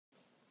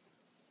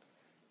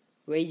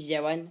Ladies and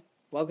gentlemen,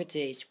 welcome to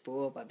today's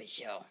Spool Puppet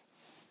Show.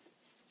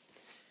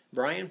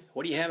 Brian,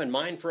 what do you have in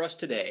mind for us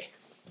today?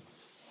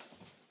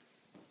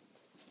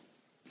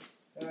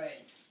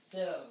 Alright,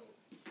 so...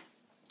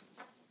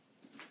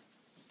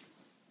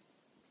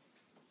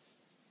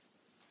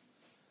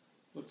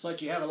 Looks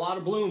like you have a lot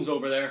of balloons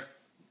over there.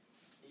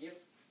 Yep.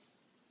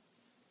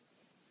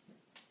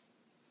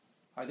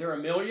 Are there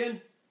 1,000,000?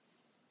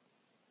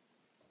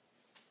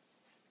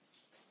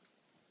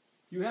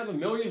 You have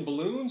 1,000,000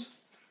 balloons?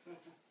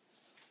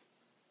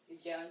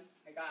 Hey John,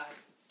 I got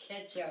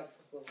ketchup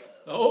balloon.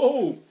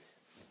 Oh!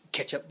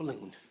 Ketchup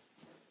balloon.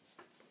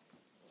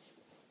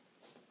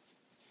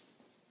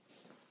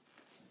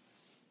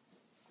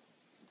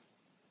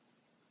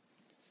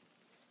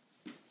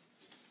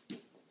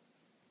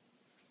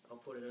 I'll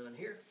put it on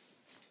here.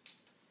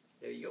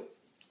 There you go.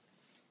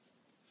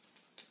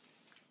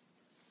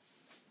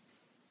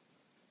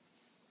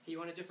 You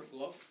want a different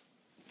glove?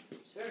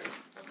 Sure.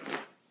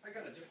 I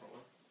got a different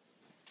one.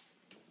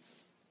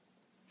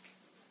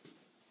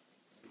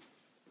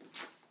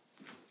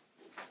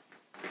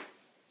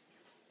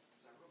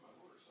 I rode my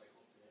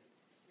motorcycle today.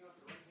 You want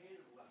the right hand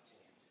or the left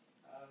hand?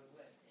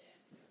 Left hand.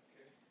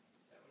 Okay.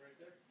 That one right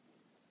there?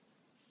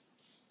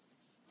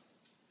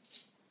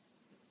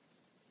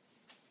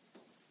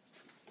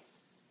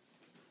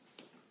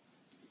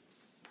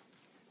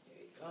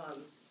 Here he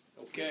comes.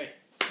 Okay.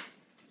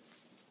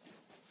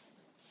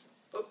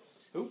 Oops.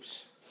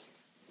 Oops.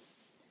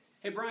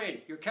 Hey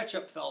Brian, your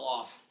ketchup fell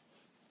off.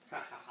 Ha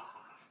ha ha ha.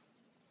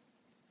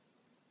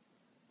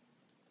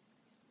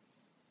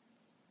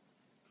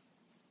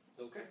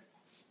 Okay.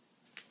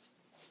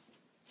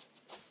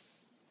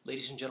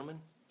 Ladies and gentlemen,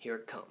 here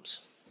it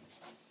comes.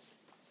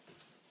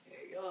 Here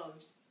he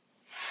goes.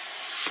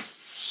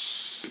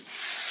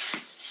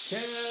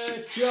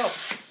 Ketchup!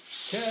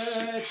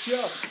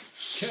 Ketchup!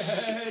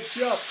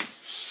 Ketchup!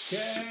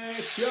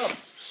 Ketchup!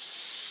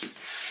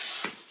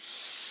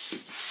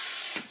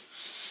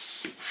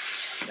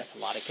 That's a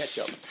lot of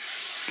ketchup.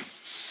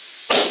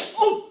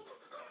 Oh!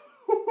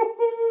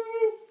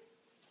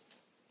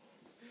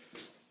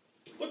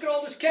 Look at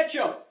all this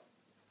ketchup!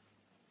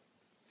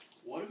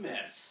 What a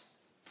mess.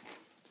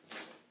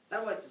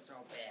 That wasn't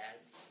so bad.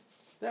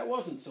 That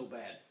wasn't so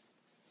bad.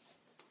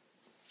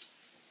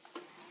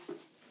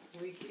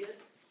 We good?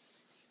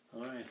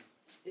 Alright.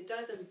 It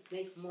doesn't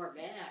make more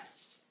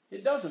mess.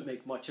 It doesn't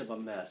make much of a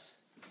mess.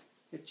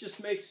 It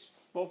just makes,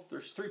 well,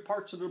 there's 3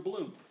 parts of the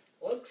balloon.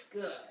 Looks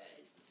good.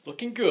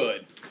 Looking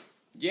good.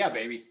 Yeah,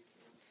 baby.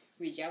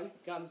 We jump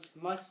comes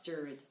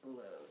mustard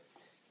balloon.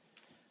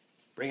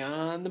 Bring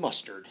on the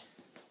mustard.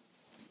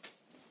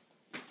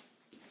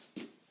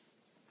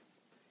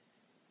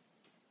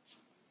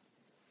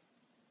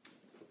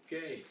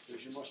 Okay,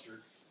 there's your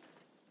mustard.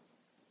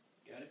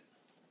 Got it?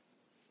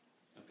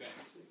 Okay.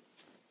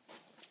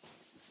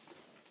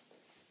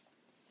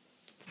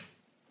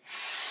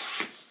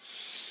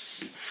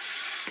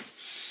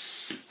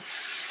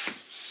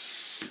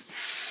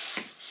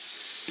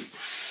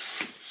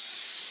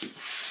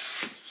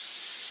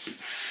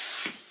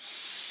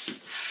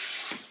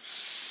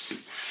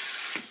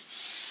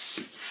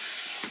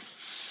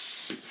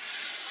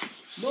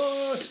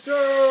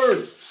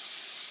 Mustard!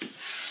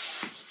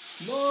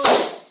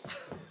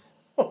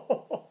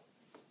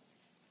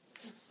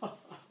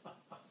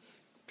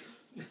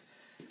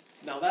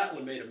 Now that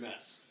one made a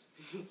mess.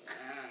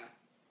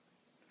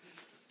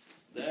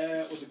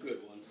 That was a good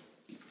one.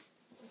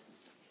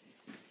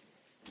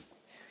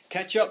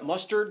 Ketchup,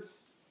 mustard.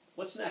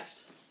 What's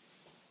next?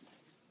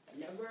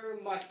 Another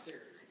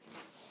mustard.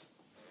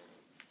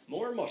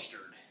 More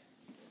mustard.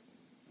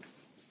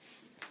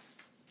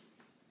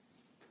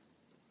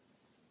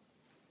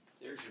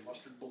 There's your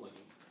mustard balloon.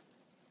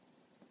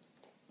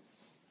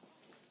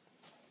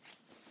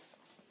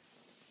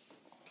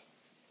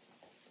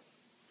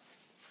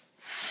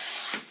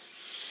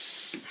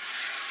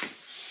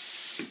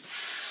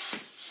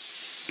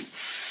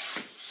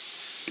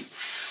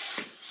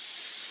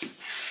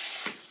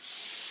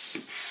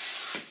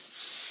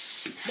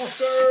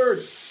 Mustard!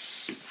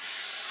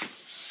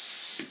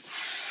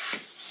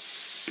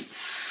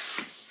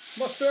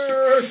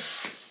 Mustard!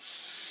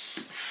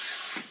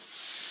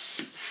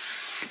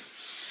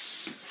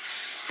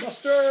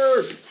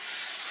 Mustard!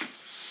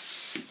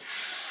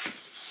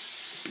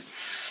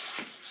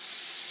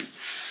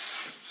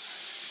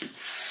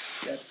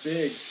 That's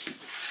big.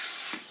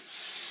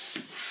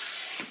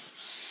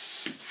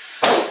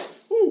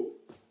 Ooh!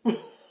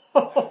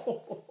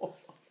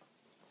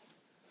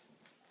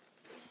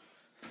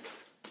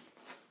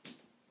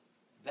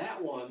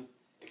 That one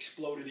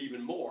exploded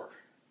even more.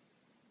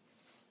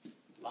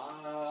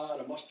 Lot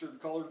of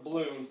mustard-colored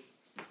balloon.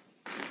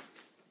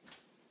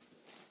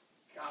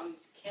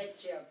 Comes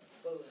ketchup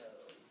balloon.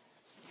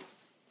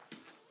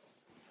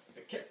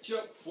 A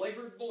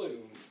ketchup-flavored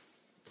balloon.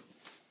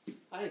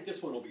 I think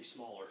this one will be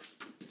smaller,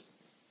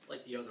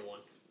 like the other one.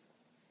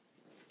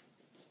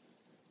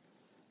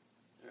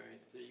 All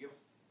right, there you go.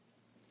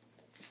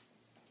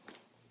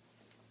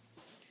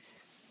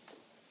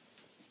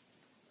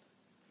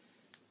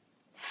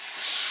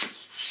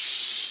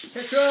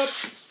 Ketchup!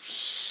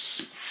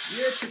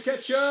 Get the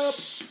ketchup!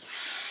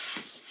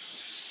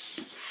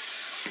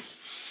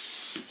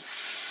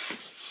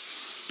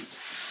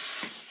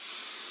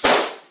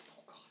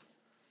 Oh, God.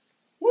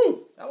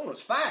 Woo! That one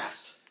was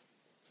fast.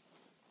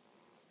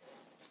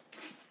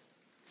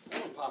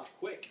 That one popped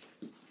quick.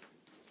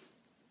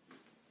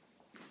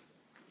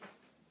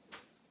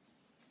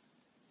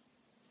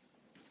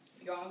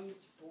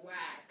 Comes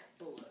black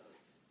balloon.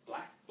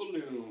 Black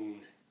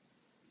balloon.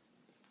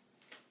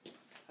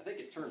 I think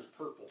it turns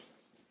purple.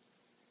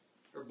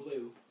 Or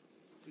blue.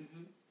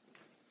 Mm-hmm.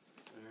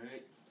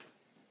 Alright.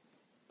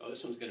 Oh,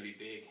 this one's going to be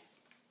big.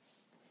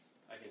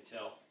 I can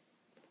tell.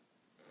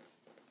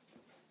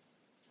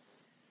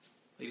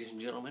 Ladies and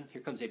gentlemen,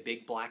 here comes a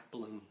big black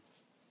balloon.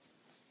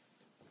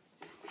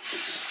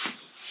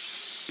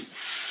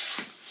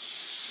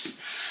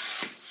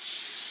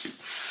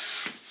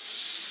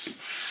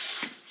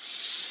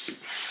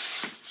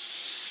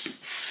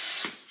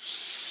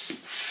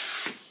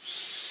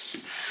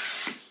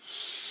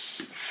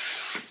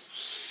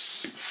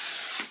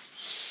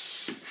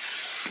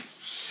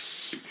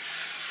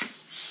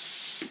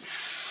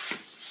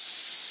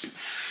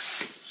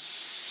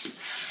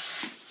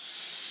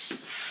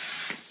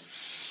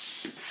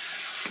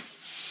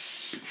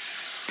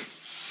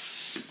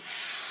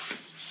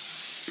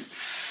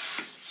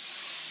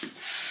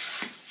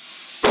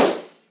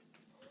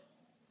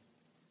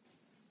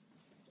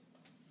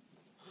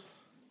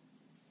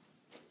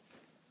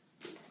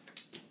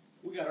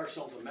 We got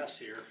ourselves a mess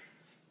here.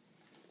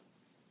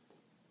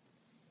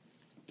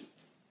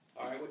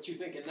 Alright, what you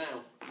thinking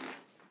now?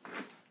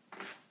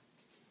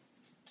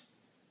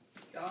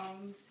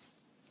 Comes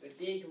the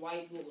big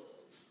white balloon.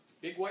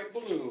 Big white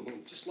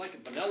balloon, just like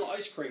a vanilla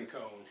ice cream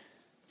cone.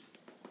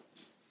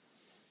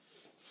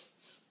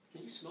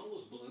 Can you smell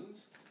those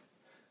balloons?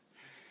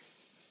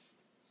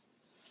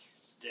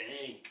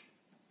 Stink.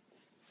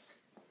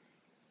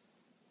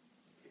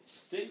 It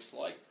stinks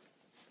like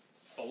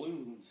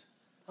balloons.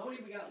 How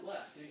many we got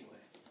left anyway?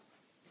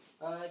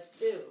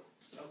 2.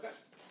 Okay.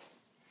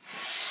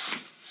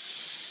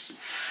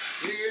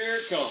 Here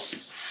it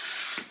comes.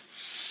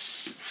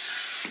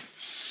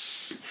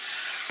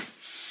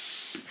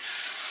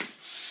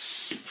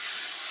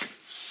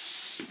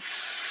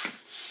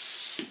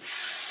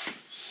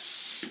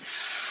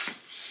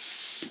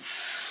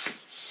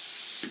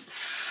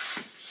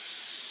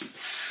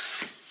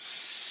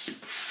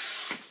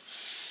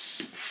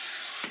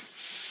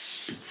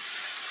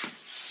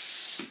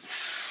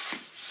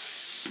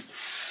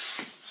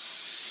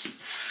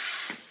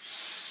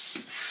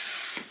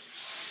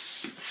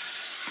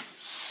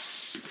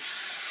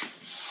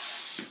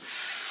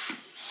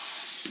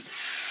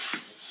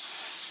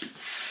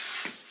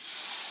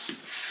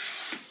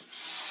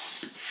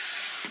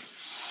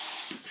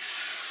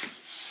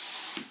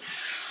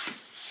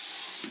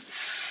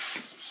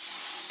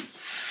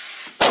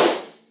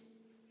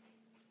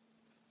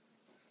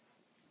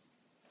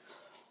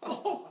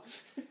 Oh,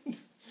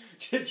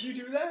 did you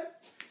do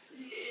that?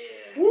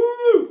 Yeah.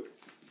 Woo!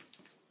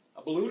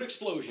 A balloon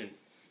explosion.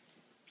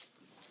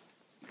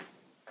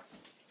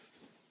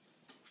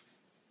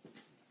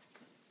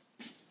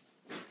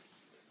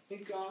 Here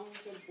comes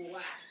the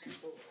black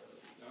balloon.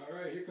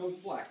 Alright, here comes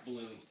black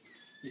balloon.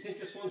 You think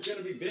this one's going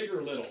to be big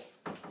or little?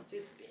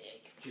 Just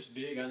big. Just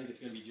big? I think it's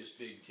going to be just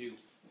big too.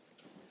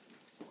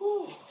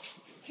 Oh,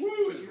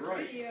 woo is Your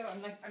right. video,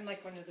 I'm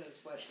like one of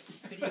those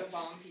video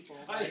bomb people.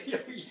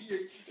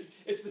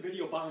 It's the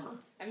video bomber.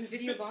 I'm the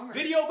video bomber.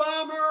 Video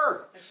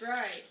bomber! That's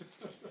right.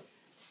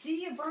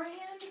 See ya,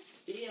 Bryan.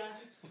 See ya.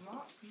 I'm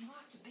off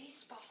to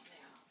baseball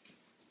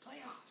now.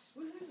 Playoffs.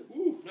 Woohoo.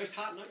 Ooh, nice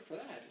hot night for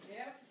that.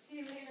 Yep. See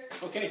you later.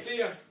 Okay, see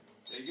ya.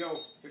 There you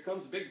go. Here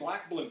comes the big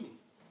black balloon.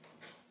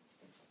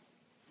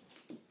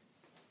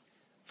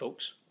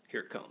 Folks,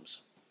 here it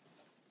comes.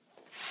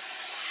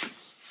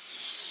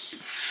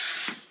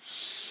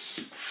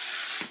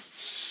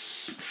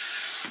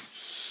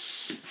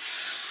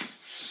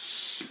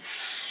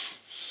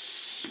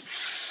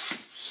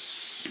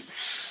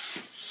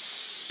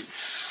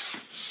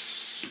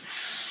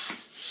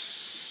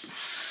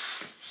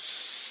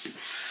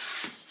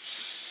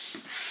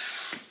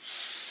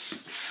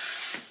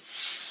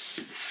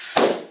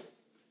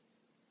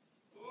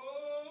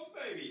 Oh,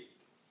 baby.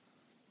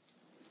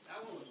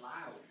 That one was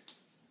loud.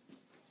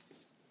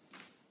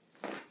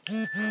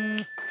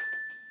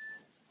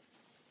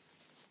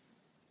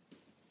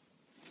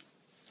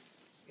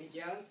 Good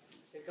job.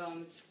 Here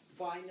comes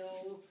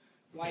final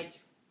white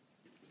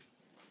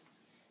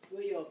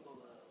wheel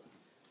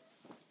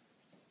balloon.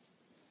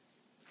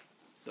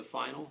 The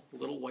final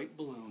little white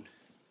balloon.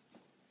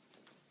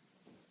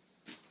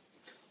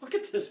 Look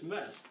at this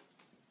mess.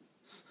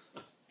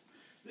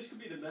 This could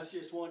be the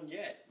messiest one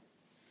yet.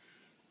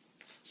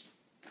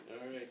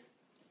 Alright.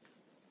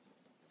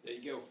 There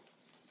you go.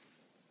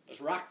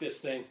 Let's rock this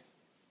thing.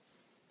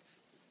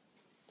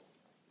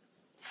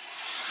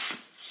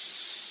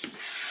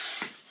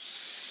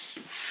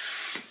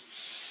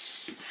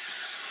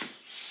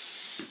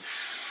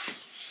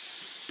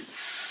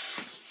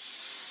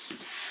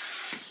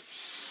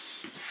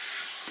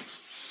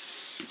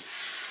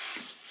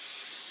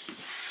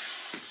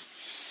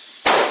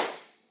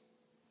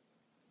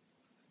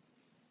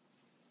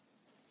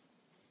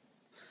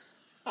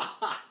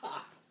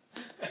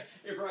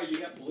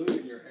 got blue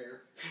in your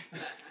hair.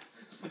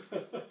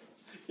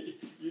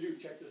 You do.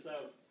 Check this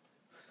out.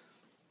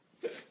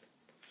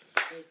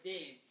 Hey,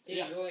 Steve.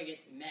 Take a look at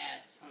this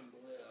mess on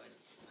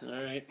balloons.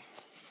 All right.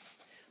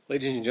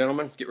 Ladies and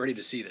gentlemen, get ready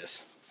to see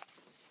this.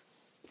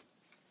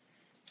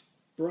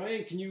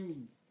 Brian, can you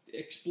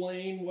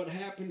explain what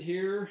happened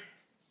here?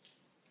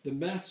 The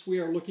mess we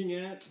are looking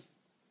at?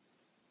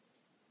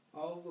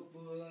 All the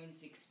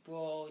balloons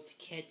explode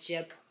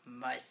ketchup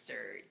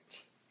mustard.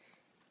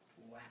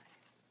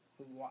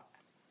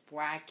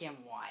 Black and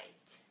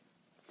white.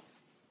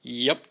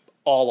 Yep,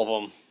 all of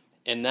them.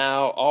 And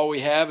now all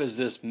we have is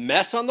this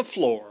mess on the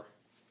floor.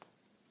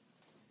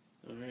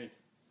 All right.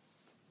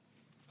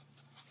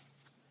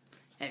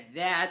 And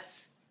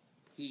that's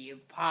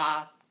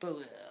hip-hop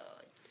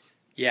balloons.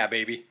 Yeah,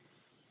 baby.